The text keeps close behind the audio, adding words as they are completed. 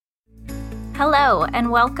Hello,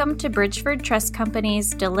 and welcome to Bridgeford Trust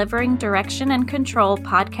Company's Delivering Direction and Control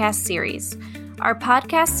podcast series. Our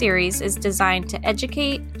podcast series is designed to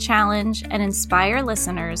educate, challenge, and inspire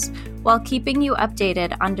listeners while keeping you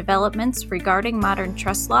updated on developments regarding modern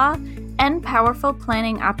trust law and powerful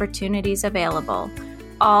planning opportunities available,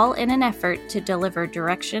 all in an effort to deliver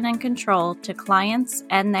direction and control to clients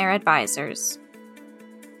and their advisors.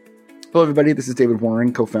 Hello, everybody. This is David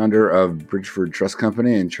Warren, co-founder of Bridgeford Trust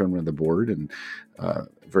Company and chairman of the board, and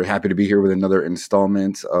very happy to be here with another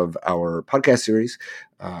installment of our podcast series.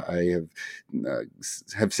 I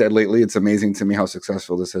have said lately, it's amazing to me how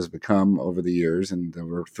successful this has become over the years, and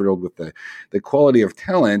we're thrilled with the quality of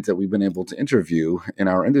talent that we've been able to interview in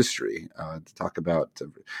our industry to talk about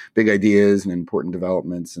big ideas and important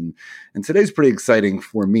developments. And today's pretty exciting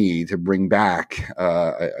for me to bring back,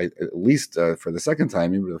 at least for the second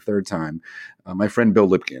time, maybe the third time, my friend Bill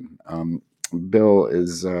Lipkind. Bill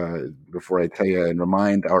is, before I tell you and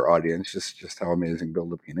remind our audience just how amazing Bill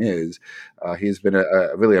Lipkind is, he's been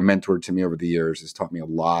really a mentor to me over the years. He's taught me a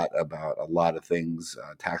lot about a lot of things,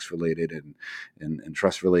 tax related and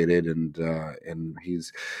trust related, and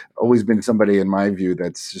he's always been somebody, in my view,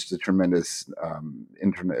 that's just a tremendous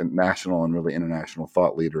international and really international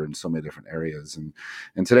thought leader in so many different areas.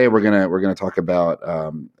 And today we're gonna talk about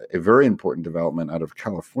a very important development out of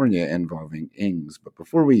California involving INGs. But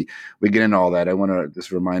before we get into all that, I want to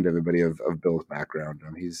just remind everybody of Bill's background.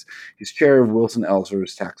 He's chair of Wilson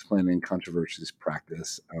Elser's tax planning controversies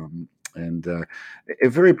practice, and a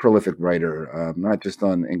very prolific writer, not just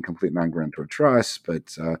on incomplete non-grantor trusts,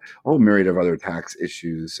 but a whole myriad of other tax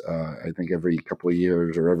issues. I think every couple of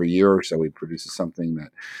years or every year or so, he produces something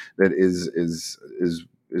that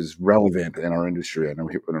is relevant in our industry. I know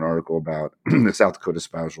he put an article about the South Dakota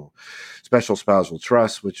special spousal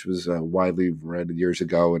trust, which was widely read years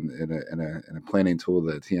ago, and in a planning tool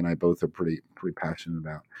that he and I both are pretty passionate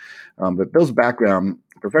about. But Bill's background,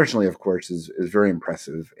 professionally, of course, is very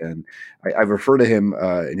impressive, and I refer to him,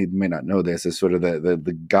 and he may not know this, as sort of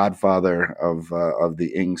the godfather of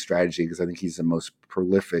the ING strategy, because I think he's the most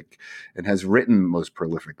prolific and has written most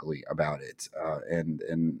prolifically about it.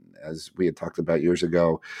 And as we had talked about years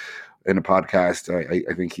ago in a podcast,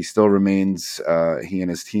 I think he still remains, he and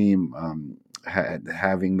his team,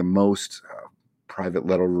 having the most private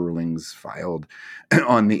letter rulings filed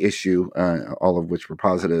on the issue, all of which were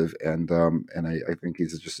positive. And I think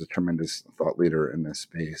he's just a tremendous thought leader in this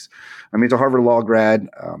space. I mean, he's a Harvard Law grad,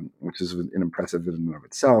 which is an impressive in and of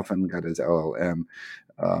itself, and got his LLM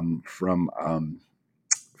from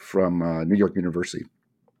New York University.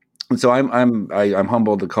 And so I'm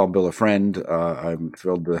humbled to call Bill a friend. I'm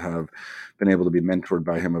thrilled to have been able to be mentored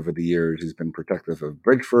by him over the years. He's been protective of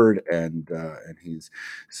Bridgeford, and he's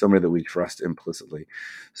somebody that we trust implicitly.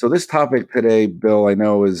 So this topic today, Bill, I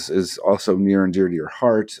know is also near and dear to your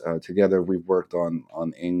heart. Together, we've worked on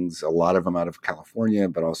INGs, a lot of them out of California,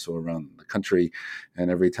 but also around the country. And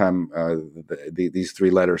every time these three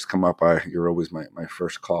letters come up, you're always my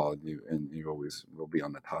first call, and you always will be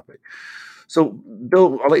on the topic. So,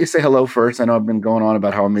 Bill, I'll let you say hello first. I know I've been going on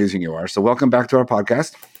about how amazing you are. So welcome back to our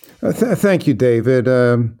podcast. Thank you, David.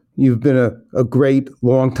 You've been a great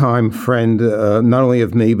longtime friend, not only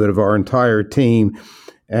of me, but of our entire team.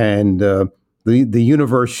 And the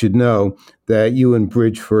universe should know that you and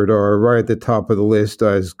Bridgeford are right at the top of the list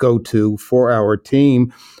as go-to for our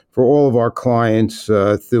team, for all of our clients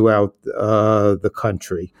throughout the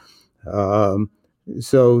country.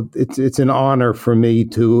 So it's an honor for me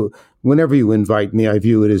to, whenever you invite me, I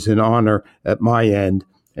view it as an honor at my end,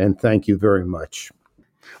 and thank you very much.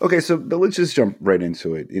 Okay, so let's just jump right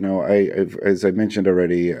into it. You know, as I mentioned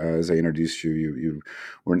already, as I introduced you, you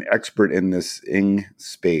were an expert in this ING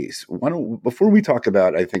space. Before we talk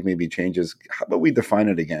about, I think, maybe changes, how about we define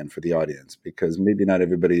it again for the audience? Because maybe not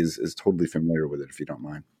everybody is totally familiar with it, if you don't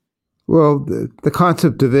mind. Well, the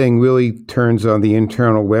concept of ING really turns on the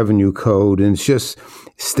Internal Revenue Code, and it just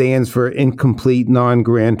stands for Incomplete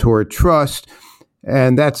Non-Grantor Trust.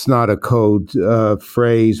 And that's not a code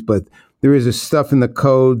phrase, but there is a stuff in the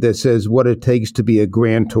code that says what it takes to be a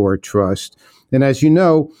grantor trust. And as you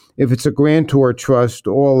know, if it's a grantor trust,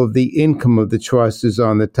 all of the income of the trust is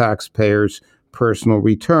on the taxpayer's personal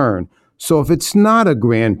return. So if it's not a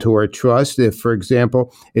grantor trust, if, for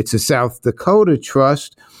example, it's a South Dakota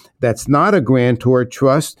trust, that's not a grantor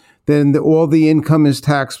trust, then all the income is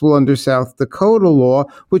taxable under South Dakota law,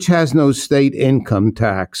 which has no state income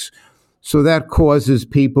tax. So that causes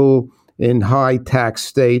people in high tax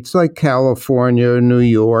states like California, New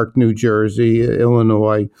York, New Jersey,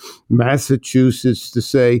 Illinois, Massachusetts to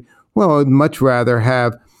say, well, I'd much rather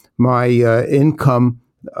have my income,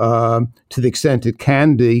 to the extent it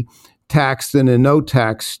can be, taxed in a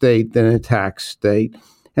no-tax state than a tax state.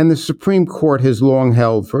 And the Supreme Court has long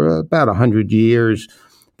held for about 100 years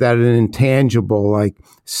that an intangible like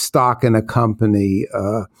stock in a company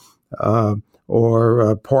or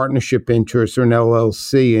a partnership interest or an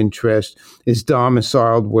LLC interest is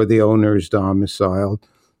domiciled where the owner is domiciled.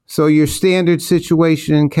 So your standard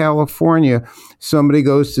situation in California, somebody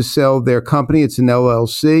goes to sell their company, it's an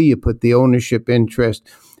LLC, you put the ownership interest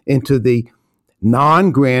into the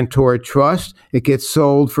non-grantor trust, it gets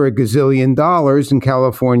sold for $1 gazillion and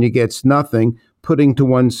California gets nothing. Putting to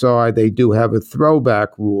one side, they do have a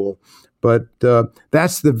throwback rule. But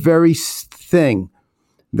that's the very thing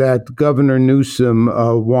that Governor Newsom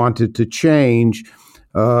wanted to change.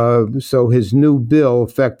 So his new bill,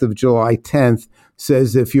 effective July 10th,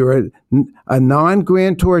 says if you're a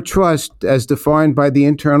non-grantor trust as defined by the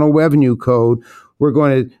Internal Revenue Code, we're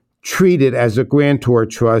going to treat it as a grantor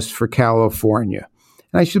trust for California.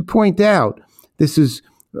 And I should point out, this is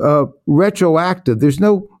retroactive. There's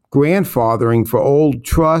no grandfathering for old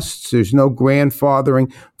trusts. There's no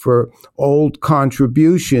grandfathering for old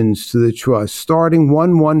contributions to the trust. Starting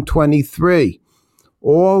 1/1/23,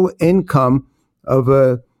 all income of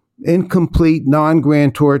a incomplete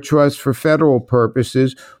non-grantor trust for federal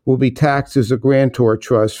purposes will be taxed as a grantor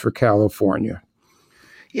trust for California.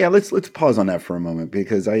 Yeah, let's pause on that for a moment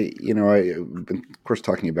because I've been, of course,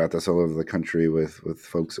 talking about this all over the country with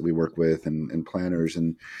folks that we work with and planners,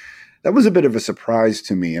 and that was a bit of a surprise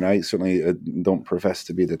to me. And I certainly don't profess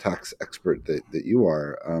to be the tax expert that you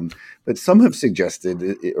are, but some have suggested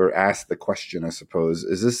or asked the question, I suppose,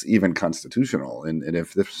 is this even constitutional? And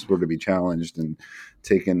if this were to be challenged and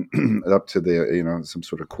taken up to the some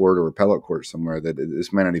sort of court or appellate court somewhere, that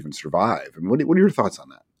this may not even survive. I mean, what are your thoughts on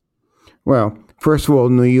that? Well, first of all,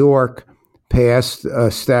 New York passed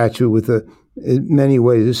a statute with in many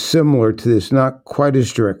ways is similar to this, not quite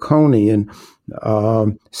as draconian,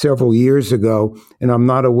 several years ago. And I'm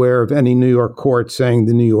not aware of any New York court saying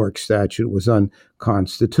the New York statute was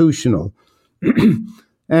unconstitutional.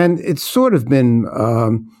 And it's sort of been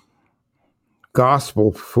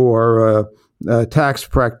gospel for tax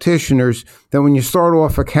practitioners that when you start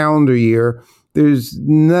off a calendar year, there's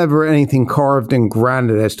never anything carved in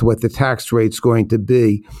granite as to what the tax rate's going to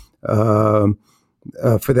be for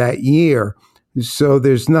that year. So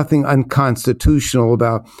there's nothing unconstitutional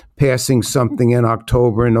about passing something in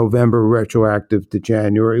October and November retroactive to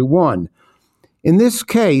January 1. In this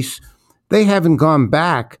case, they haven't gone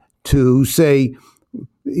back to say,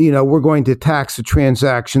 we're going to tax a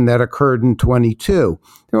transaction that occurred in 22.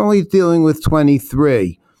 They're only dealing with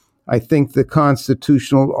 23. I think the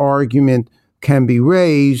constitutional argument can be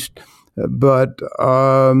raised, but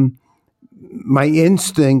my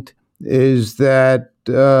instinct is that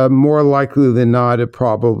more likely than not, it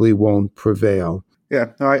probably won't prevail.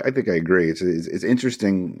 Yeah, no, I think I agree. It's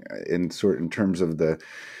interesting in terms of the,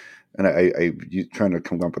 and I trying to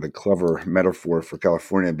come up with a clever metaphor for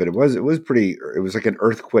California, but it was like an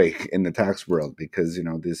earthquake in the tax world because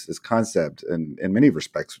this concept, in many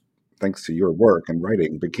respects, thanks to your work and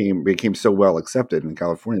writing, became so well accepted in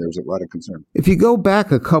California. There was a lot of concern. If you go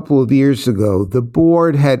back a couple of years ago, the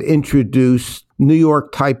board had introduced New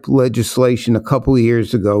York type legislation a couple of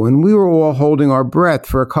years ago, and we were all holding our breath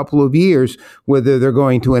for a couple of years whether they're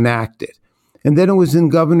going to enact it. And then it was in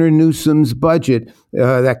Governor Newsom's budget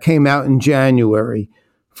that came out in January.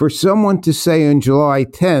 For someone to say on July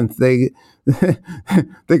 10th they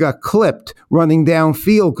got clipped running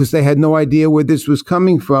downfield because they had no idea where this was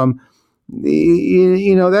coming from,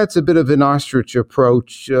 that's a bit of an ostrich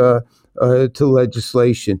approach to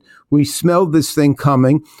legislation. We smelled this thing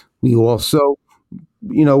coming. We also,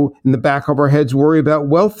 in the back of our heads, worry about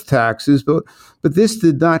wealth taxes, but this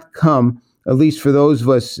did not come, at least for those of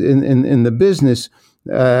us in the business,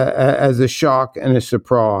 as a shock and a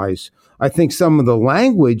surprise. I think some of the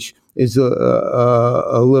language is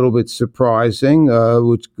a little bit surprising,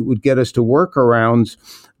 which would get us to workarounds,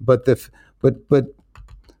 but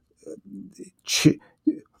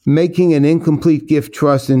making an incomplete gift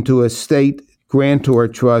trust into a state grantor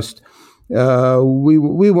trust, we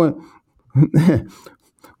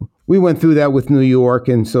went through that with New York,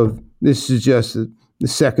 and so this is just the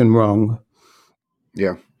second rung.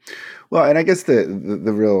 Yeah. Well, and I guess the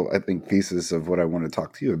real, I think, thesis of what I want to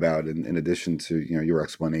talk to you about, in addition to your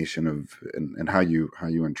explanation of and how you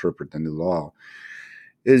interpret the new law,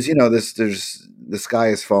 is there's the sky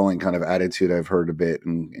is falling kind of attitude I've heard a bit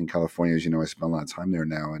in California. As you know, I spend a lot of time there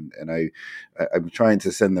now, and I'm trying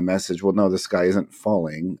to send the message. Well, no, the sky isn't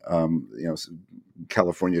falling.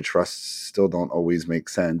 California trusts still don't always make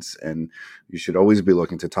sense, and you should always be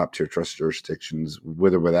looking to top tier trust jurisdictions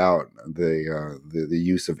with or without the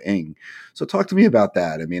use of ing. So talk to me about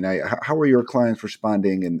that. I mean, how are your clients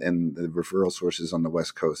responding and the referral sources on the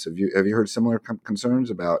West Coast? Have you heard similar concerns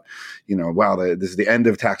about, wow, this is the end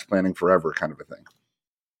of tax planning forever kind of a thing?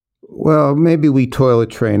 Well, maybe we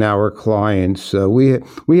toilet train our clients. We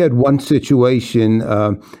had one situation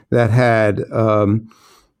that had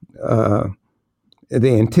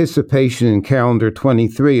the anticipation in calendar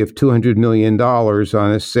 23 of $200 million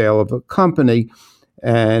on a sale of a company.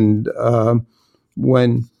 And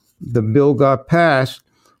when the bill got passed,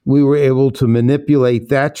 we were able to manipulate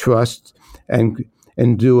that trust and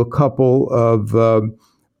do a couple of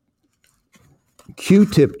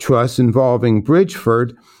Q-tip trusts involving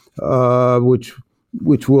Bridgeford,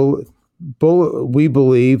 which will, we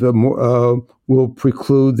believe, will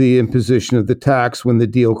preclude the imposition of the tax when the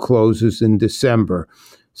deal closes in December.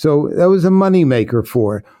 So that was a moneymaker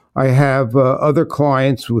for it. I have other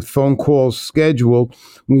clients with phone calls scheduled.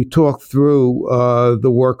 We talk through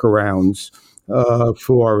the workarounds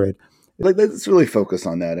for it. Let's really focus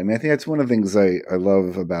on that. I mean, I think that's one of the things I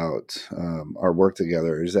love about our work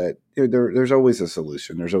together is that there's always a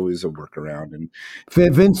solution. There's always a workaround. And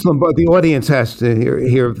Vince Lombardi, the audience has to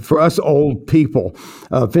hear for us old people,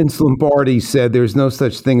 Vince Lombardi said there's no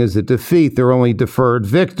such thing as a defeat. There are only deferred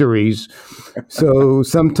victories. So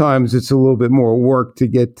sometimes it's a little bit more work to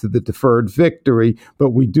get to the deferred victory,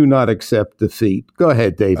 but we do not accept defeat. Go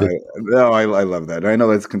ahead, David. I love that. I know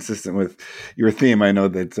that's consistent with your theme. I know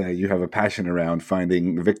that you have a passion around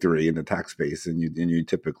finding victory in the tax space, and you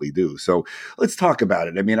typically do. So let's talk about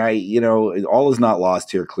it. I mean, all is not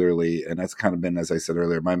lost here, clearly, and that's kind of been, as I said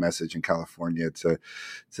earlier, my message in California to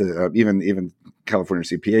even California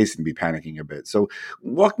CPAs seem to be panicking a bit. So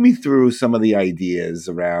walk me through some of the ideas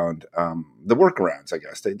around the workarounds, I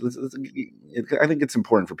guess. I think it's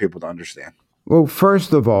important for people to understand. Well,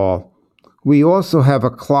 first of all, we also have a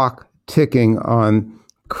clock ticking on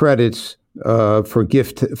credits for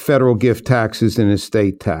federal gift taxes and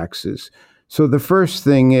estate taxes. So the first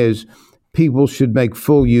thing is people should make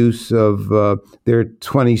full use of their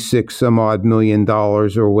 26 some odd $1 million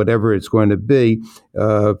or whatever it's going to be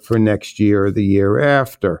for next year or the year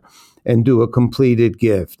after, and do a completed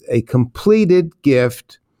gift. A completed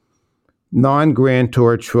gift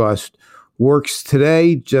non-grantor trust works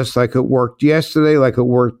today just like it worked yesterday, like it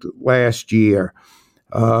worked last year.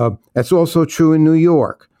 That's also true in New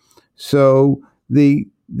York. So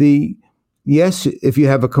yes, if you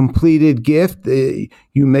have a completed gift,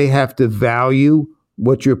 you may have to value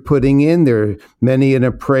what you're putting in. There are many an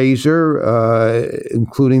appraiser,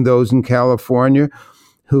 including those in California,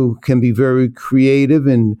 who can be very creative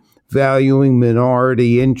in valuing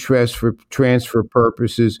minority interest for transfer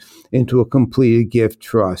purposes into a completed gift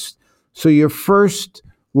trust. So your first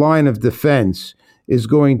line of defense is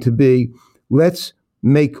going to be, let's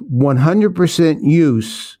make 100%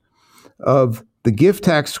 use of the gift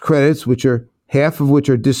tax credits, which are half of which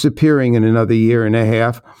are disappearing in another year and a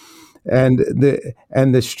half, and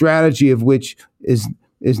the strategy of which is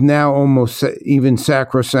now almost even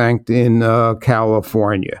sacrosanct in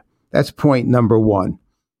California. That's point number one.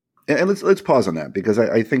 And let's pause on that, because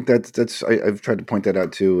I think I've tried to point that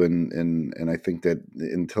out too, and I think that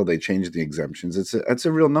until they change the exemptions, it's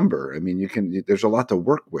a real number. I mean, there's a lot to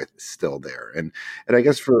work with still there, and I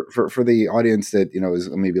guess for the audience that is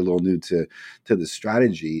maybe a little new to the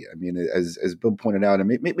strategy. I mean, as Bill pointed out, and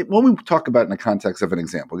maybe when we talk about it in the context of an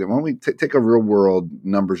example, when we take a real world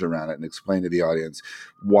numbers around it and explain to the audience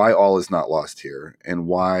why all is not lost here, and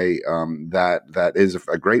why that is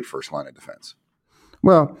a great first line of defense.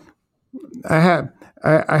 Well, I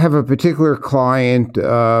have a particular client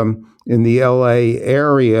in the LA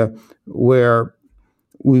area where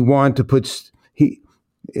we want to put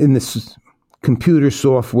in this computer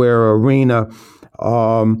software arena,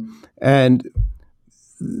 and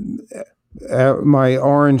my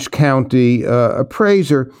Orange County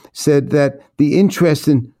appraiser said that the interest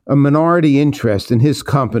in a minority interest in his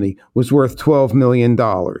company was worth $12 million.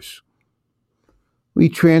 We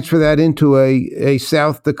transfer that into a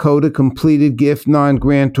South Dakota completed gift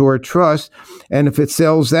non-grantor trust, and if it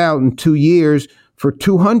sells out in 2 years for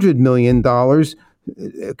 $200 million,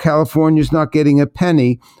 California's not getting a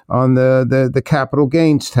penny on the capital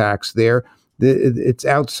gains tax there. It's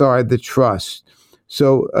outside the trust.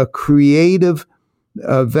 So a creative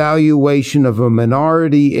valuation of a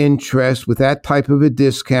minority interest with that type of a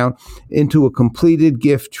discount into a completed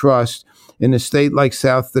gift trust in a state like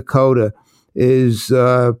South Dakota is,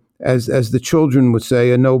 as the children would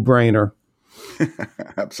say, a no-brainer.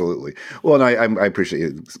 Absolutely. Well, and I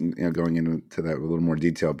appreciate you going into that with a little more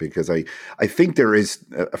detail, because I think there is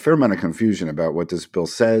a fair amount of confusion about what this bill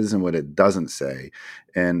says and what it doesn't say.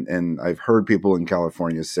 And I've heard people in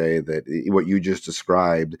California say that what you just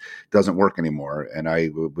described doesn't work anymore. And I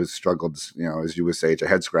was struggled, as you would say, it's a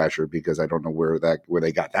head scratcher, because I don't know where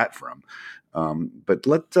they got that from. But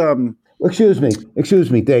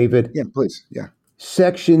Excuse me, David. Yeah, please. Yeah.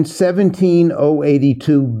 Section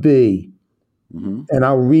 17082B. Mm-hmm. And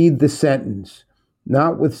I'll read the sentence.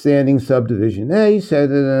 Notwithstanding subdivision A,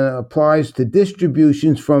 said it applies to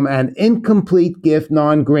distributions from an incomplete gift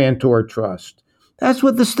non-grantor trust. That's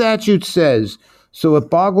what the statute says. So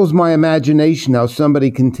it boggles my imagination how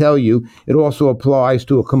somebody can tell you it also applies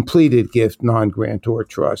to a completed gift non-grantor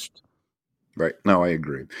trust. Right. No, I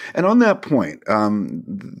agree. And on that point,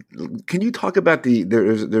 can you talk about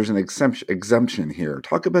there's an exemption here.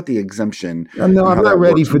 Talk about the exemption. No, I'm not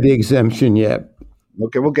ready for the exemption yet.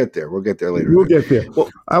 Okay, we'll get there. We'll get there later. We'll get there.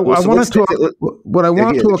 I want to talk. What I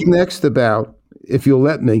want to talk next about, if you'll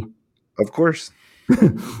let me, of course,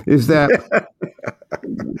 is that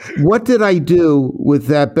what did I do with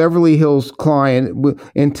that Beverly Hills client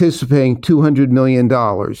anticipating $200 million?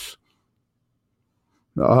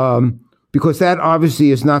 Because that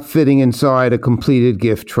obviously is not fitting inside a completed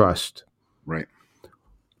gift trust. Right.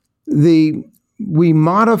 We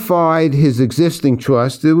modified his existing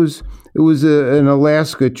trust. It was an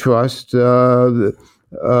Alaska trust, and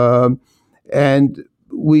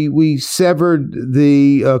we severed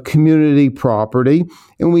the community property,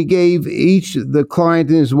 and we gave the client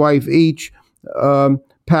and his wife each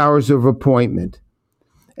powers of appointment,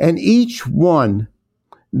 and each one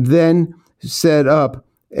then set up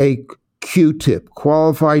a QTIP,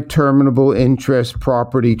 Qualified Terminable Interest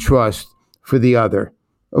Property Trust, for the other,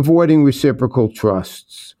 avoiding reciprocal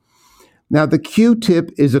trusts. Now, the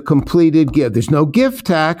QTIP is a completed gift. There's no gift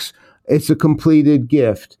tax. It's a completed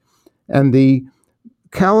gift. And the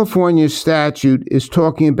California statute is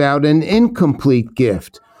talking about an incomplete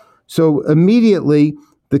gift. So immediately,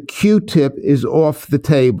 the QTIP is off the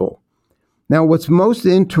table. Now, what's most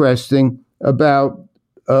interesting about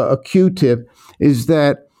a QTIP is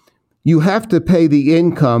that you have to pay the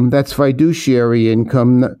income, that's fiduciary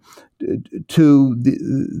income, to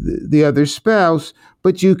the other spouse,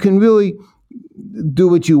 but you can really do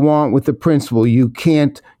what you want with the principal. You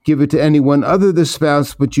can't give it to anyone other than the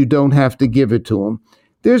spouse, but you don't have to give it to them.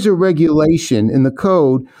 There's a regulation in the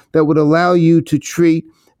code that would allow you to treat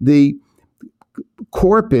the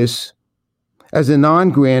corpus as a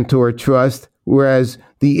non-grantor trust, whereas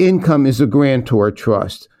the income is a grantor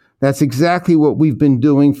trust. That's exactly what we've been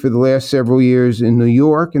doing for the last several years in New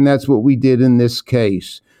York, and that's what we did in this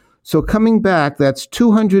case. So coming back, that's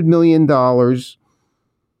 $200 million, 2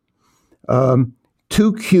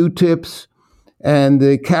 QTIPs, and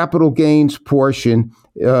the capital gains portion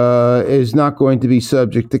is not going to be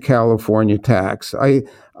subject to California tax. I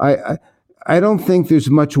don't think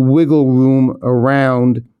there's much wiggle room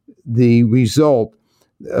around the result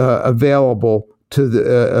available to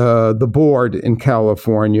the board in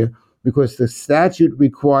California, because the statute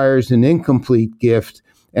requires an incomplete gift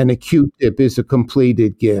and a QTIP is a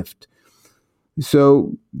completed gift.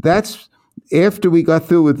 So that's after we got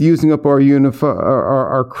through with using up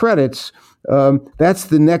our credits. That's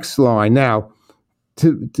the next line. Now,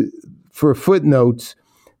 for footnotes,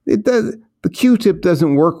 the QTIP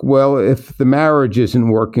doesn't work well if the marriage isn't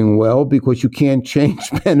working well, because you can't change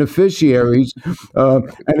beneficiaries, and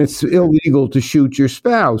it's illegal to shoot your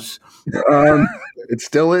spouse. It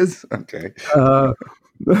still is? Okay.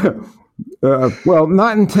 Well,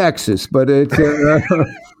 not in Texas, but it's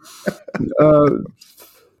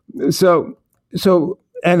so.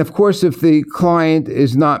 And of course, if the client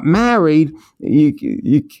is not married,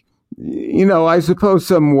 I suppose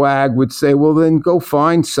some wag would say, well, then go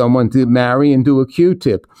find someone to marry and do a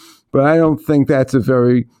QTIP. But I don't think that's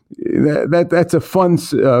that's a fun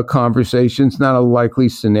conversation. It's not a likely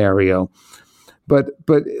scenario. But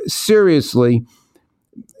seriously,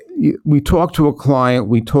 we talk to a client,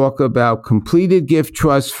 we talk about completed gift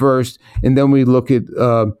trust first, and then we look at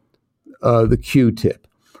the QTIP.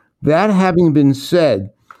 That having been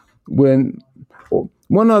said, one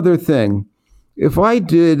other thing, if I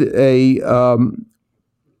did a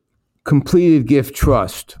completed gift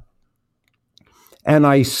trust and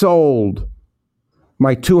I sold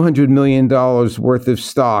my $200 million worth of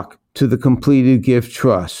stock to the completed gift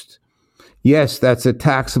trust, yes, that's a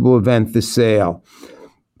taxable event, the sale.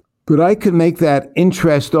 But I could make that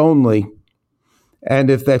interest only.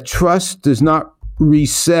 And if that trust does not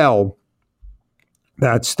resell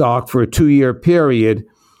that stock for a 2-year period,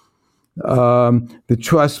 The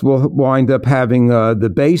trust will wind up having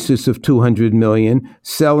the basis of $200 million,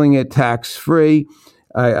 selling it tax-free.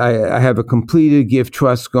 I have a completed gift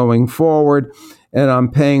trust going forward, and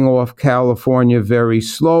I'm paying off California very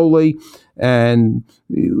slowly. And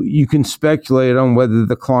you can speculate on whether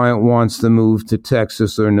the client wants to move to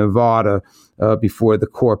Texas or Nevada before the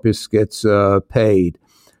corpus gets paid.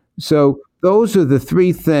 So those are the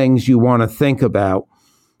three things you want to think about.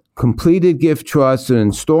 Completed gift trust, an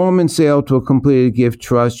installment sale to a completed gift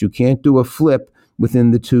trust. You can't do a flip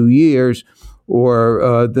within the 2 years,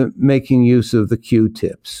 or making use of the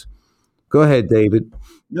Q-tips. Go ahead, David.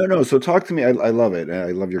 No. So talk to me. I love it.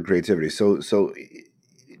 I love your creativity. So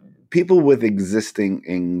people with existing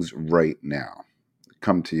INGs right now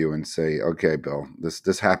come to you and say, okay, Bill,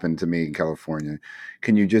 this happened to me in California.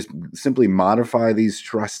 Can you just simply modify these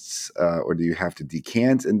trusts, or do you have to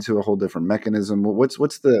decant into a whole different mechanism?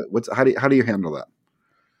 How do you handle that?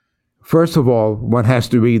 First of all, one has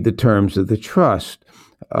to read the terms of the trust.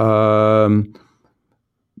 The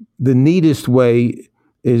neatest way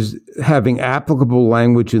is having applicable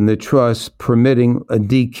language in the trust permitting a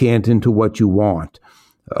decant into what you want.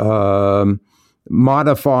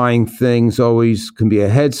 Modifying things always can be a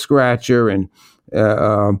head scratcher, and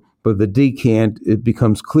but the decant, it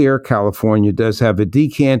becomes clear. California does have a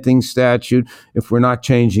decanting statute. If we're not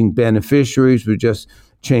changing beneficiaries, we're just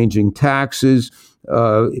changing taxes.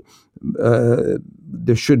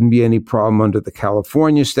 There shouldn't be any problem under the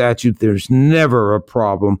California statute. There's never a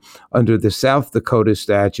problem under the South Dakota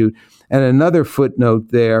statute. And another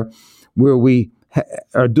footnote there, where we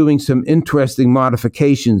are doing some interesting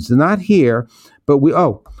modifications, not here, but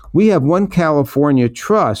we have one California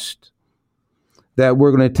trust that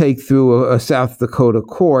we're going to take through a South Dakota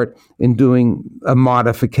court in doing a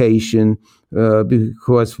modification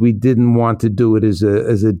because we didn't want to do it as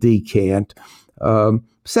a decant.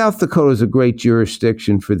 South Dakota is a great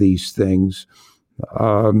jurisdiction for these things.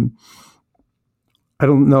 I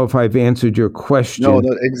don't know if I've answered your question. No,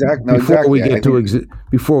 exactly. Before we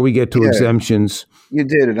get to exemptions. You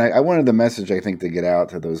did, and I wanted the message, I think, to get out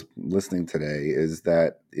to those listening today is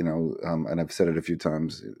that, and I've said it a few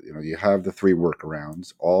times, you have the three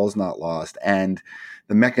workarounds, all's not lost, and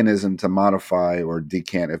the mechanism to modify or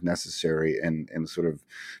decant if necessary and sort of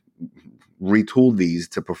retool these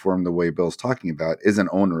to perform the way Bill's talking about isn't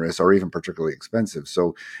onerous or even particularly expensive.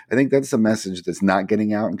 So I think that's a message that's not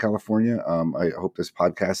getting out in California. I hope this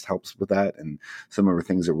podcast helps with that and some of the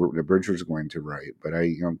things that Bridgeford is going to write. But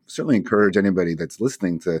I certainly encourage anybody that's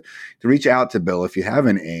listening to reach out to Bill if you have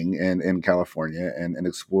an ING in California and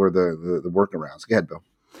explore the workarounds. Go ahead, Bill.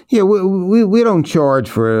 Yeah, we don't charge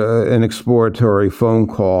for an exploratory phone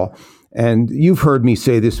call. And you've heard me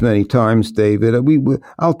say this many times, David.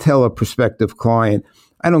 I'll tell a prospective client,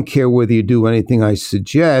 I don't care whether you do anything I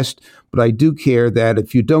suggest, but I do care that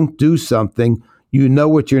if you don't do something, you know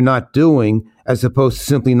what you're not doing, as opposed to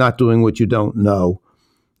simply not doing what you don't know.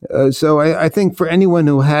 So I think for anyone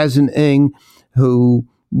who has an ING who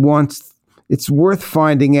wants, it's worth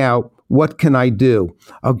finding out, what can I do?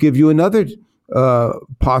 I'll give you another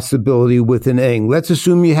possibility with an ING. Let's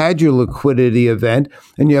assume you had your liquidity event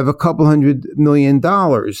and you have a couple $100 million.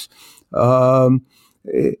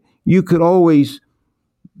 You could always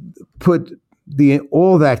put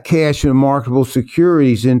all that cash in marketable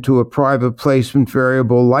securities into a private placement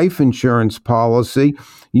variable life insurance policy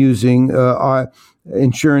using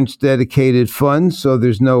insurance dedicated funds, so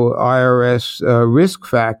there's no IRS risk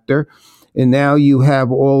factor. And now you have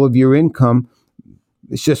all of your income.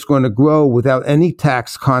 It's just going to grow without any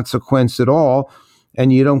tax consequence at all.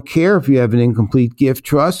 And you don't care if you have an incomplete gift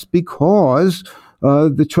trust because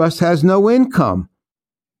the trust has no income.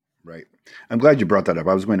 Right. I'm glad you brought that up.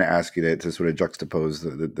 I was going to ask you to sort of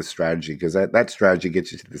juxtapose the strategy, because that strategy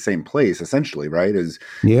gets you to the same place, essentially, right? Is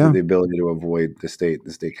the ability to avoid the state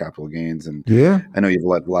capital gains. And I know you've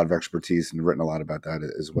a lot of expertise and written a lot about that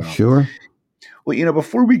as well. Sure. Well,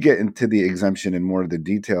 before we get into the exemption and more of the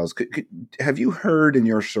details, have you heard in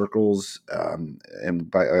your circles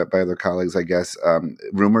and by other colleagues, I guess,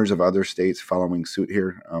 rumors of other states following suit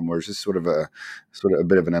here, or is this sort of a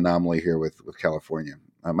bit of an anomaly here with California?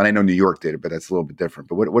 And I know New York did it, but that's a little bit different.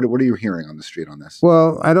 But what are you hearing on the street on this?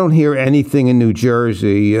 Well, I don't hear anything in New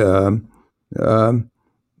Jersey, and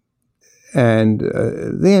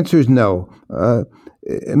the answer is no.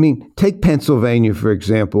 Take Pennsylvania, for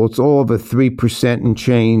example. It's all of a 3% and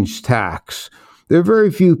change tax. There are very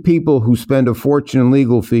few people who spend a fortune in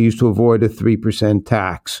legal fees to avoid a 3%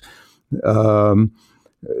 tax.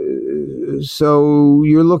 So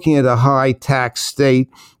you're looking at a high tax state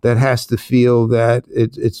that has to feel that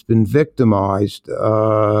it's been victimized.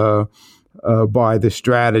 by the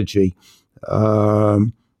strategy.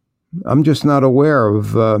 I'm just not aware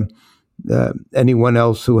of anyone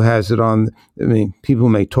else who has it on. I mean, people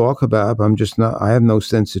may talk about it, but I'm just not. I have no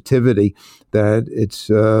sensitivity that it's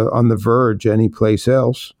on the verge anyplace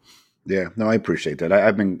else. Yeah, no, I appreciate that.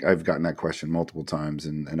 I've gotten that question multiple times,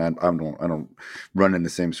 and I don't run in the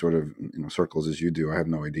same sort of circles as you do. I have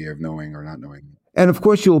no idea of knowing or not knowing. And of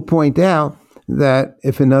course, you'll point out that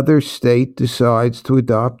if another state decides to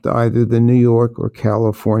adopt either the New York or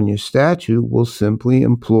California statute, we'll simply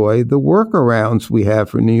employ the workarounds we have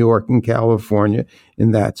for New York and California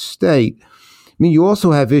in that state. I mean, you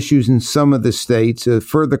also have issues in some of the states,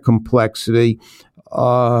 further complexity,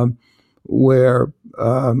 where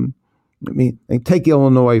take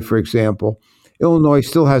Illinois, for example. Illinois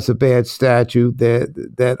still has a bad statute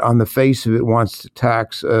that on the face of it wants to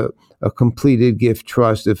tax a completed gift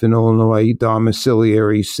trust if an Illinois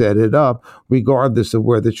domiciliary set it up, regardless of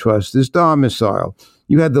where the trust is domiciled.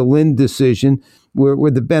 You had the Lind decision where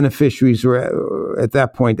the beneficiaries were at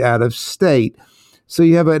that point out of state. So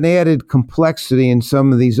you have an added complexity in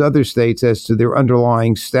some of these other states as to their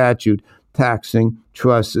underlying statute taxing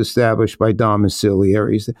trusts established by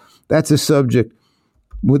domiciliaries. That's a subject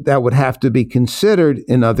that would have to be considered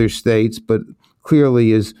in other states, but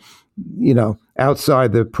clearly is,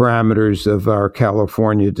 outside the parameters of our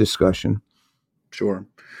California discussion. Sure.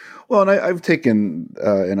 Well, and I've taken,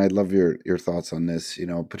 and I'd love your thoughts on this,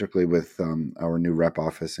 particularly with our new rep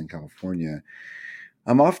office in California.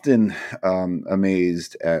 I'm often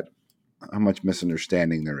amazed at how much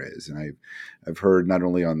misunderstanding there is, and I've heard not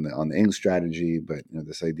only on the Ing strategy, but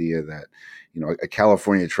this idea that a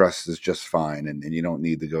California trust is just fine, and you don't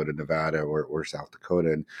need to go to Nevada or South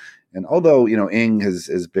Dakota. And although Ing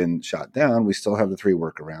has been shot down, we still have the 3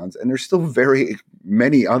 workarounds, and there's still very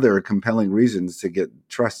many other compelling reasons to get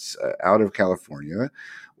trusts out of California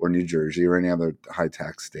or New Jersey or any other high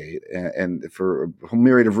tax state, and for a whole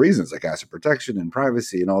myriad of reasons like asset protection and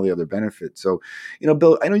privacy and all the other benefits. So,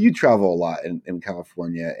 Bill, I know you travel a lot in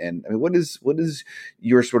California, and I mean, what is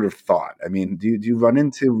your sort of thought? I mean, do you run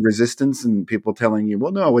into resistance and people telling you,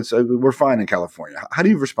 well, no, we're fine in California? How do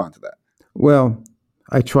you respond to that? Well,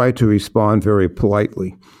 I try to respond very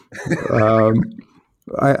politely.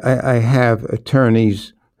 I have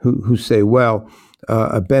attorneys who say, well,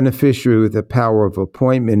 a beneficiary with the power of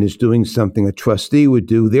appointment is doing something a trustee would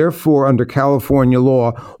do. Therefore, under California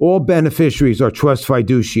law, all beneficiaries are trust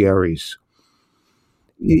fiduciaries.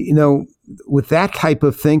 With that type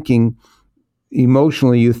of thinking,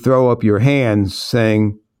 emotionally, you throw up your hands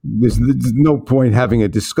saying, there's no point having a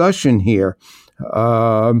discussion here.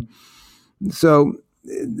 And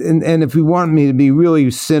if you want me to be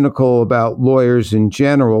really cynical about lawyers in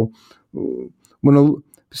general,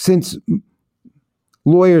 since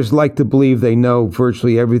lawyers like to believe they know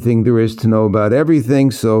virtually everything there is to know about everything,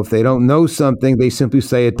 so if they don't know something, they simply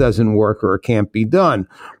say it doesn't work or it can't be done.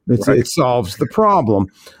 Right. It solves the problem.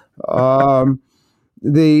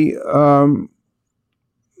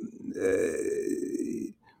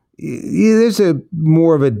 There's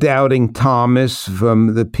more of a doubting Thomas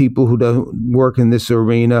from the people who don't work in this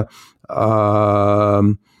arena.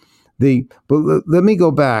 But let me go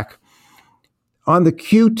back. On the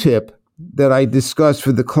Q-tip that I discussed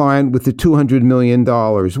for the client with the $200 million,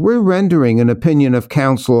 we're rendering an opinion of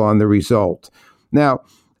counsel on the result. Now,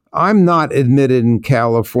 I'm not admitted in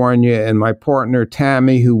California, and my partner,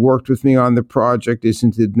 Tammy, who worked with me on the project,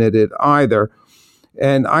 isn't admitted either.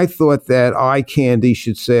 And I thought that eye candy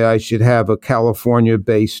should say I should have a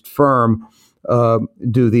California-based firm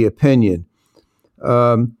do the opinion.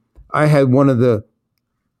 I had one of the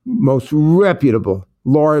most reputable,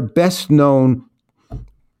 best-known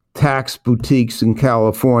tax boutiques in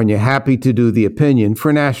California happy to do the opinion for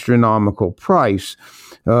an astronomical price.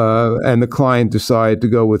 And the client decided to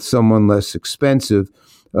go with someone less expensive,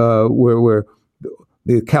 where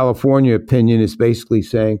the California opinion is basically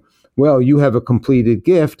saying, well, you have a completed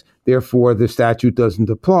gift, therefore the statute doesn't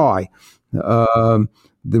apply. The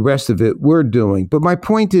rest of it we're doing. But my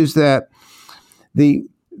point is that the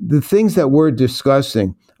things that we're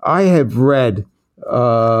discussing, I have read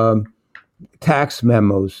tax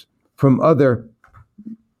memos from other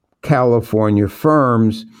California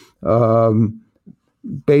firms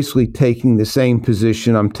basically taking the same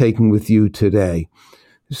position I'm taking with you today.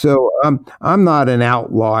 So I'm not an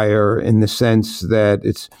outlier in the sense that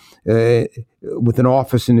it's with an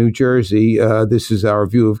office in New Jersey, this is our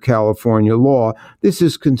view of California law. This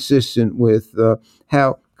is consistent with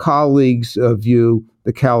how colleagues view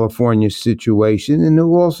the California situation, and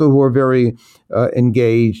who are very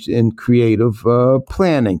engaged in creative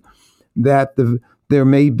planning. That there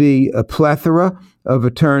may be a plethora of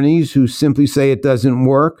attorneys who simply say it doesn't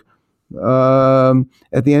work.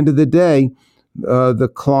 At the end of the day, the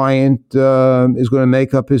client is going to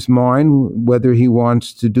make up his mind whether he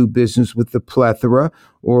wants to do business with the plethora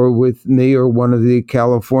or with me or one of the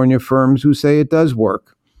California firms who say it does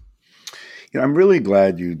work. I'm really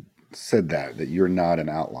glad you said that you're not an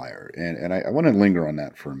outlier. And I want to linger on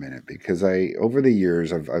that for a minute, because over the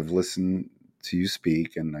years, I've listened to you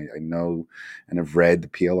speak, and I know and have read the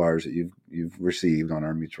PLRs that you've received on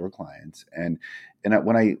our mutual clients. And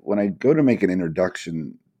when I go to make an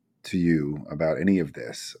introduction to you about any of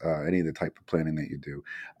this, any of the type of planning that you do,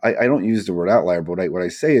 I don't use the word outlier, but what I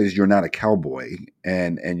say is you're not a cowboy,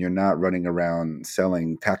 and you're not running around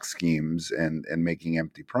selling tax schemes and making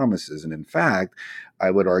empty promises. And in fact,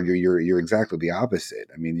 I would argue you're exactly the opposite.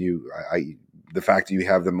 I mean, the fact that you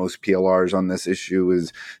have the most PLRs on this issue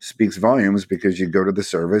speaks volumes, because you go to the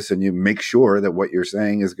service and you make sure that what you're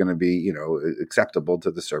saying is going to be, acceptable to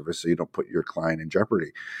the service, so you don't put your client in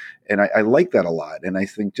jeopardy. And I like that a lot. And I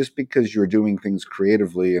think just because you're doing things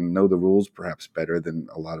creatively and know the rules perhaps better than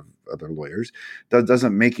a lot of other lawyers, that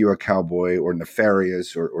doesn't make you a cowboy or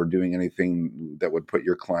nefarious or doing anything that would put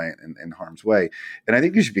your client in harm's way. And I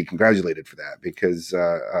think you should be congratulated for that, because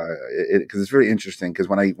it's very interesting. Because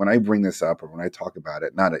when I bring this up, or when I talk about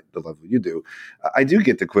it, not at the level you do, I do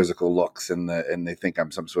get the quizzical looks, and they think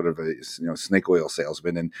I'm some sort of a snake oil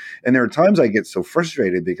salesman. And there are times I get so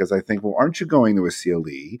frustrated, because I think, well, aren't you going to a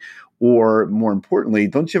CLE? Or more importantly,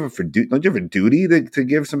 don't you have a duty to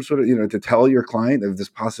give some sort of, to tell your client of this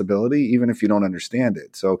possibility, even if you don't understand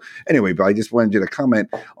it? So anyway, but I just wanted you to comment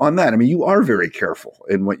on that. I mean, you are very careful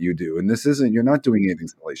in what you do, and you're not doing anything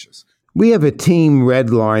salacious. We have a team red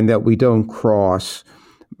line that we don't cross.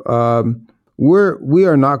 We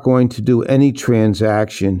are not going to do any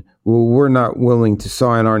transaction where we're not willing to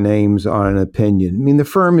sign our names on an opinion. I mean, the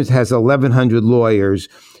firm has 1,100 lawyers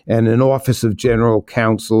and an office of general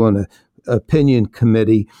counsel and an opinion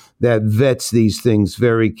committee that vets these things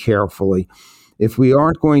very carefully. If we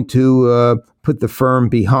aren't going to put the firm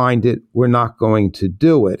behind it, we're not going to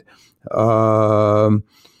do it. I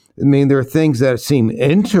mean, there are things that seem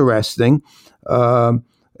interesting.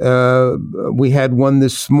 We had one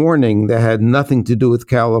this morning that had nothing to do with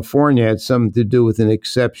California, had something to do with an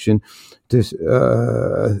exception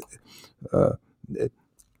to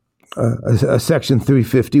a Section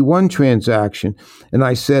 351 transaction. And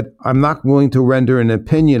I said, I'm not willing to render an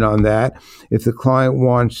opinion on that. If the client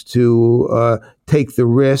wants to take the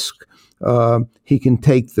risk, he can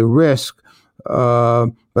take the risk.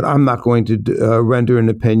 But I'm not going to render an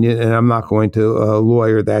opinion, and I'm not going to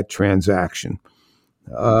lawyer that transaction.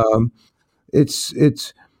 I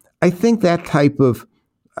think that type of,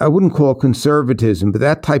 I wouldn't call it conservatism, but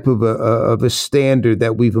that type of a standard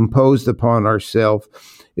that we've imposed upon ourselves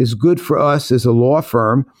is good for us as a law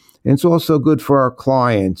firm, and it's also good for our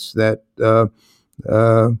clients that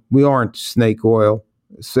we aren't snake oil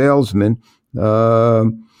salesmen.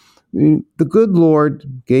 The good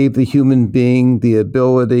Lord gave the human being the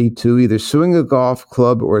ability to either swing a golf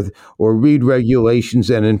club or read regulations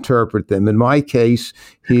and interpret them. In my case,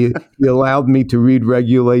 he allowed me to read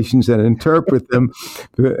regulations and interpret them,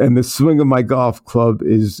 and the swing of my golf club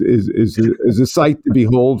is a sight to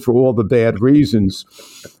behold for all the bad reasons.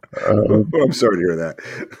 I'm sorry to hear that.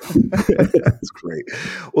 That's great.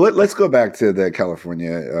 Well, let's go back to the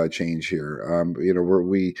California change here.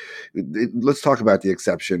 Let's talk about the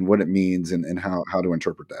exception, what it means, and how to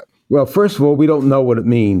interpret that. Well, first of all, we don't know what it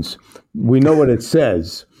means. We know what it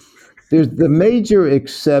says. There's the major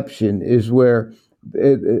exception is where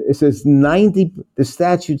it says 90. The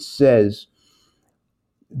statute says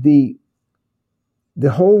the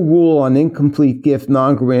whole rule on incomplete gift,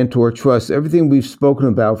 non-grantor trust, everything we've spoken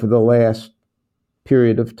about for the last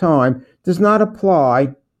period of time, does not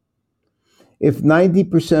apply if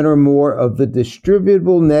 90% or more of the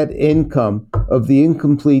distributable net income of the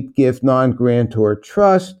incomplete gift, non-grantor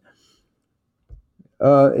trust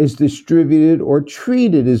is distributed or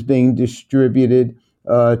treated as being distributed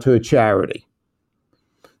to a charity.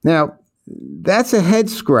 Now, that's a head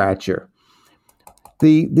scratcher.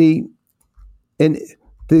 The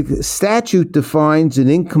statute defines an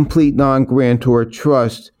incomplete non-grantor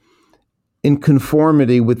trust in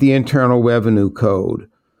conformity with the Internal Revenue Code.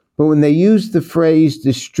 But when they used the phrase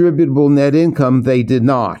distributable net income, they did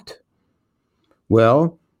not.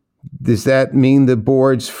 Well, does that mean the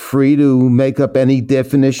board's free to make up any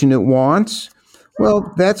definition it wants?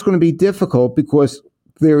 Well, that's going to be difficult because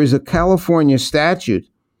there is a California statute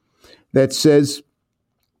that says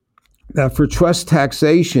that for trust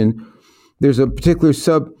taxation, there's a particular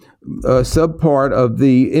subpart of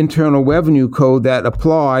the Internal Revenue Code that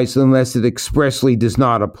applies unless it expressly does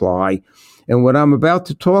not apply. And what I'm about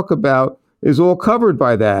to talk about is all covered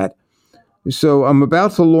by that. So I'm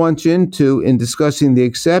about to launch into, in discussing the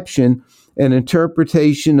exception, an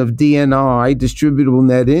interpretation of DNI, distributable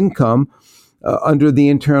net income, under the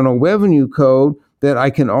Internal Revenue Code that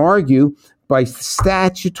I can argue by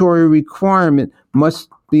statutory requirement must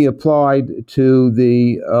be applied to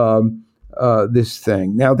the this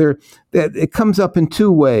thing. Now, it comes up in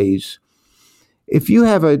two ways. If you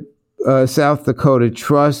have a South Dakota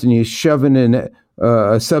trust and you shove it in a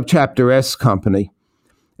subchapter S company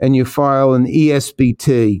and you file an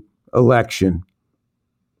ESBT election,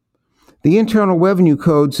 the Internal Revenue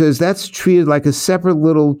Code says that's treated like a separate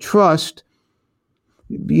little trust.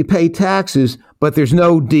 You pay taxes, but there's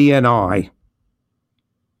no DNI.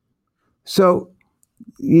 So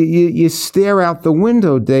you stare out the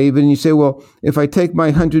window, David, and you say, well, if I take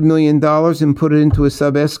my $100 million and put it into a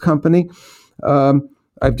sub-S company,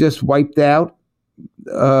 I've just wiped out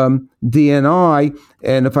DNI,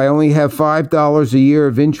 and if I only have $5 a year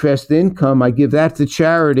of interest income, I give that to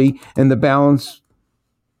charity, and the balance,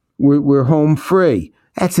 we're home free.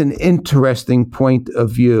 That's an interesting point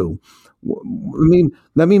of view.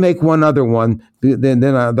 Let me make one other one,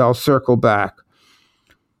 then I'll circle back.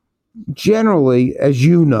 Generally, as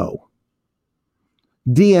you know,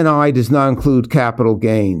 DNI does not include capital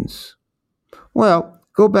gains. Well,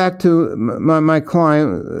 go back to my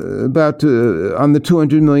client on the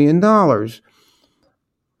 $200 million.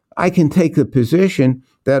 I can take the position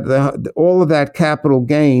that all of that capital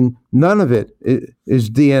gain, none of it is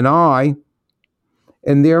DNI.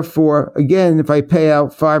 And therefore, again, if I pay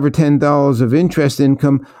out $5 or $10 of interest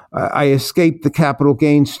income, I escape the capital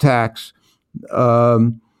gains tax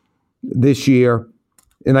this year,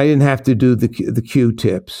 and I didn't have to do the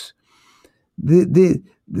Q-tips.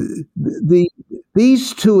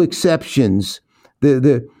 These two exceptions,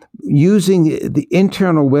 using the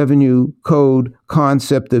Internal Revenue Code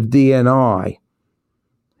concept of DNI,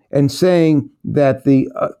 and saying that the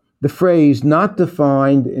phrase "not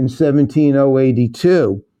defined in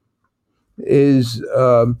 17082" is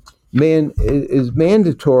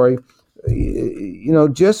mandatory.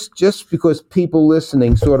 Just because people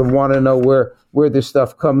listening sort of want to know where this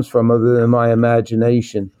stuff comes from, other than my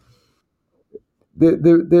imagination.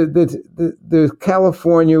 The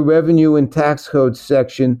California Revenue and Tax Code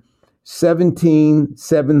section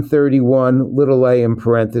 17731 little a in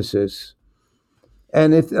parentheses,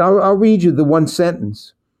 and I'll read you the one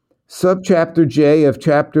sentence. Subchapter J of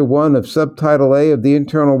Chapter 1 of Subtitle A of the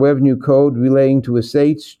Internal Revenue Code relating to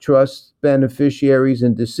estates, trusts, beneficiaries,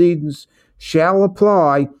 and decedents shall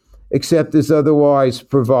apply except as otherwise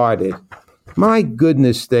provided. My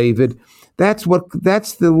goodness, David, that's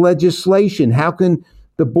the legislation. How can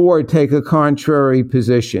the board take a contrary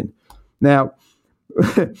position? Now,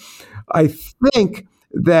 I think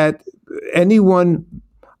that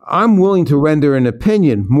I'm willing to render an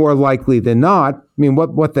opinion, more likely than not. I mean,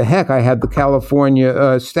 what the heck? I have the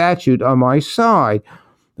California statute on my side.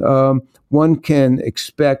 One can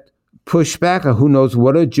expect pushback. Who knows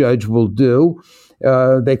what a judge will do?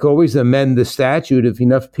 They can always amend the statute if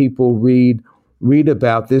enough people read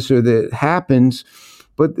about this or that it happens.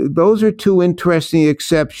 But those are two interesting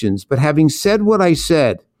exceptions. But having said what I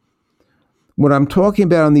said, what I'm talking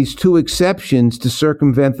about on these two exceptions to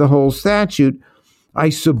circumvent the whole statute, I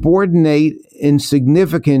subordinate in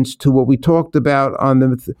significance to what we talked about on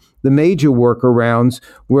the major workarounds,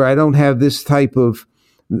 where I don't have this type of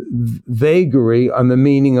vagary on the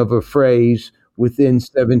meaning of a phrase within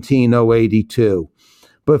 17082.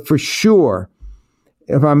 But for sure,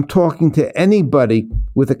 if I'm talking to anybody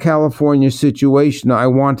with a California situation, I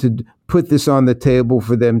want to put this on the table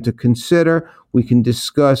for them to consider. We can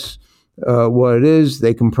discuss what it is.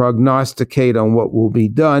 They can prognosticate on what will be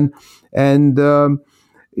done. And,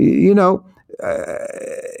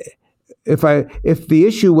 if the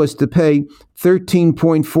issue was to pay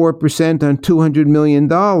 13.4% on $200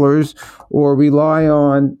 million or rely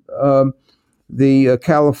on the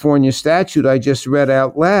California statute I just read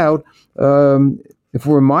out loud, if it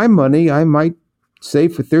were my money, I might say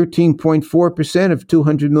for 13.4% of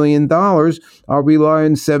 $200 million, I'll rely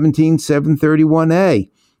on 17731A.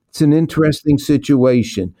 It's an interesting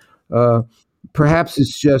situation. Perhaps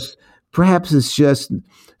it's just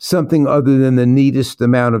something other than the neatest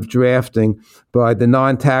amount of drafting by the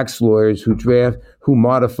non-tax lawyers who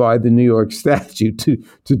modified the New York statute to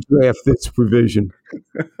draft this provision.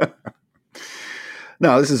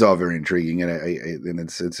 No, this is all very intriguing, and and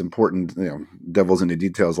it's important. Devil's in the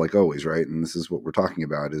details, like always, right? And this is what we're talking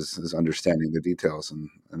about is understanding the details, and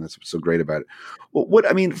that's what's so great about it. Well, what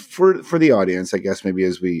I mean for the audience, I guess maybe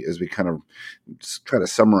as we kind of just try to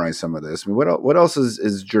summarize some of this, I mean, what else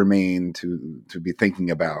is germane to be thinking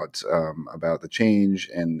about the change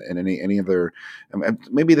and any other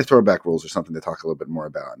maybe the throwback rules or something to talk a little bit more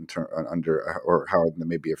about or how it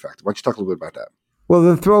may be effective. Why don't you talk a little bit about that? Well,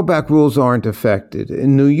 the throwback rules aren't affected.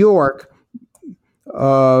 In New York,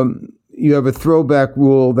 you have a throwback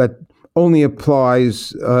rule that only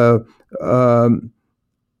applies to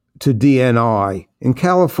DNI. In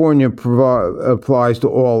California, applies to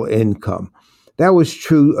all income. That was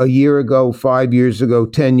true a year ago, 5 years ago,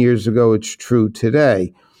 10 years ago. It's true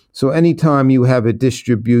today. So anytime you have a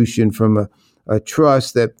distribution from a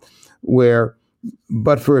trust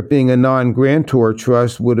but for it being a non-grantor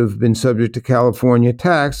trust would have been subject to California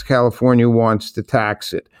tax, California wants to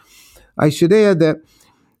tax it. I should add that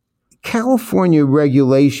California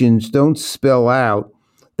regulations don't spell out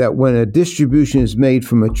that when a distribution is made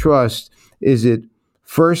from a trust, is it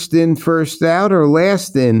first in, first out, or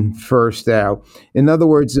last in, first out? In other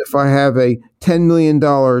words, if I have a $10 million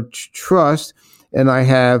trust and I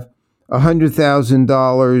have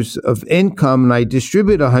 $100,000 of income and I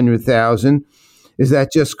distribute $100,000, is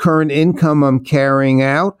that just current income I'm carrying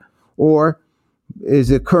out, or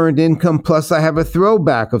is it current income plus I have a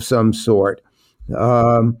throwback of some sort?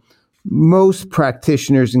 Most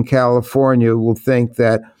practitioners in California will think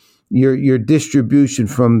that your distribution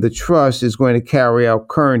from the trust is going to carry out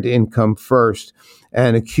current income first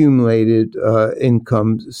and accumulated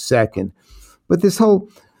income second. But this whole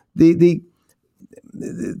there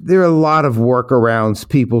are a lot of workarounds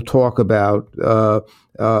people talk about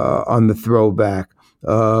on the throwback.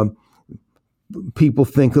 People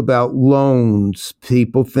think about loans.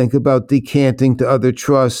 People think about decanting to other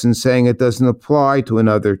trusts and saying it doesn't apply to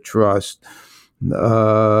another trust.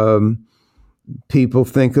 People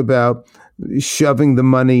think about shoving the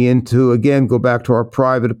money into, again, go back to our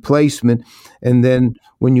private placement, and then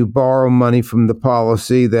when you borrow money from the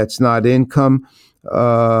policy, that's not income,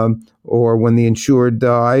 or when the insured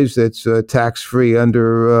dies, that's tax-free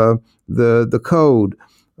under the code.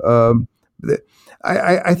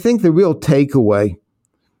 I think the real takeaway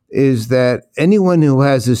is that anyone who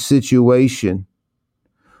has a situation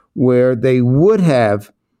where they would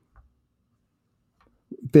have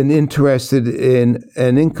been interested in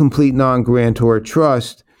an incomplete non-grantor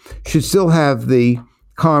trust should still have the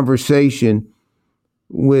conversation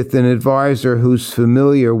with an advisor who's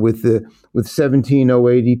familiar with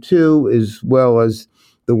 17082 as well as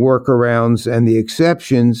the workarounds and the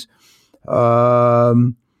exceptions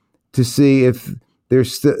to see if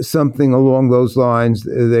there's something along those lines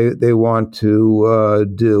they want to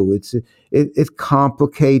do. It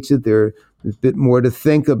complicates it. There's a bit more to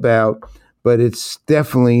think about, but it's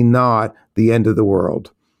definitely not the end of the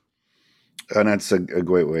world. And that's a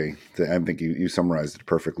great way I think you summarized it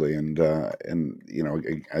perfectly. And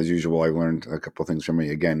as usual, I learned a couple of things from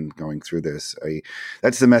you again going through this.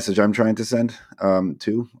 That's the message I'm trying to send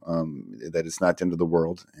that it's not the end of the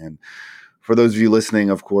world. And for those of you listening,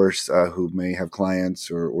 of course, who may have clients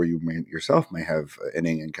or you yourself may have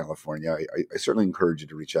inning in California, I certainly encourage you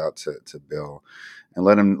to reach out to Bill and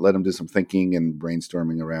let him do some thinking and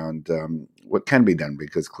brainstorming around what can be done,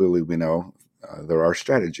 because clearly we know there are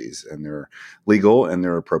strategies and they're legal and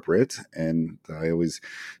they're appropriate. And I always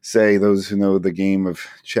say those who know the game of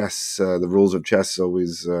chess, the rules of chess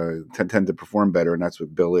always tend to perform better. And that's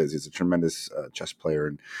what Bill is. He's a tremendous chess player.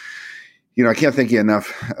 And I can't thank you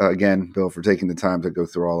enough, again, Bill, for taking the time to go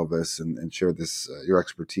through all of this and share this, your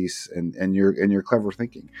expertise and your clever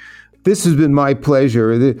thinking. This has been my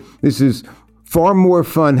pleasure. This is far more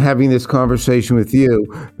fun having this conversation with you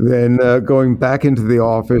than going back into the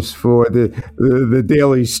office for the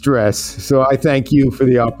daily stress. So I thank you for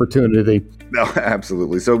the opportunity. No,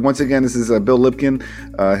 absolutely. So once again, this is Bill Lipkind.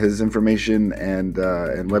 His information and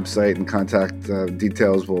website and contact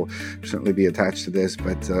details will certainly be attached to this.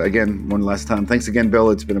 But again, one last time, thanks again,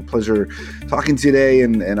 Bill. It's been a pleasure talking to you today,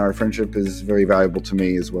 and our friendship is very valuable to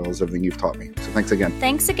me as well as everything you've taught me. So thanks again.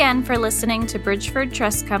 Thanks again for listening to Bridgeford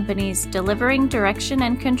Trust Company's Delivering Direction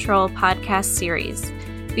and Control podcast series.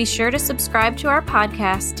 Be sure to subscribe to our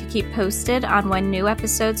podcast to keep posted on when new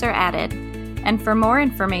episodes are added. And for more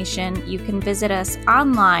information, you can visit us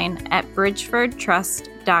online at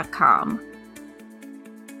bridgefordtrust.com.